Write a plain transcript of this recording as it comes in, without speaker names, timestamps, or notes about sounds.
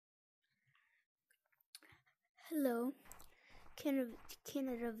Hello,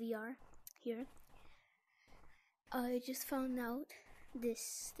 Canada VR here. I just found out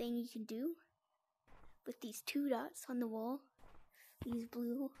this thing you can do with these two dots on the wall, these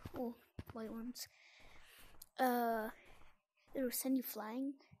blue, white ones. It will send you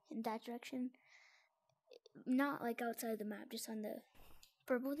flying in that direction, not like outside the map, just on the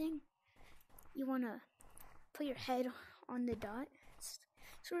purple thing. You want to put your head on the dot,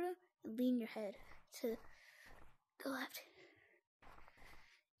 sort of, and lean your head to the left.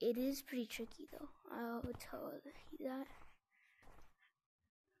 It is pretty tricky though, I'll tell you that.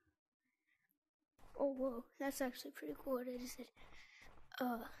 Oh whoa, that's actually pretty cool what I just did.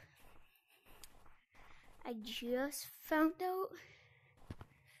 I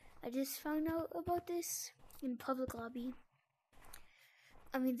just found out about this in public lobby.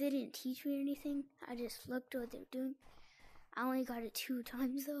 I mean, they didn't teach me anything, I just looked what they were doing. I only got it 2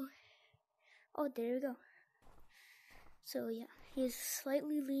 times though. Oh, there we go. So yeah, you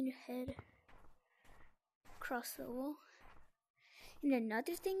slightly lean your head across the wall. And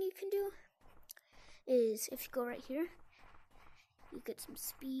another thing you can do is, if you go right here, you get some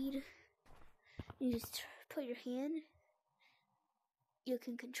speed. You just put your hand, you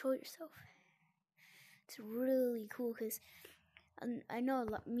can control yourself. It's really cool because I know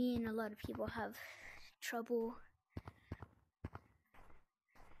me and a lot of people have trouble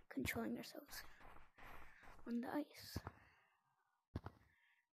controlling ourselves on the ice.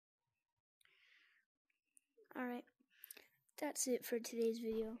 Alright, that's it for today's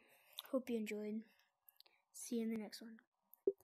video. Hope you enjoyed. See you in the next one.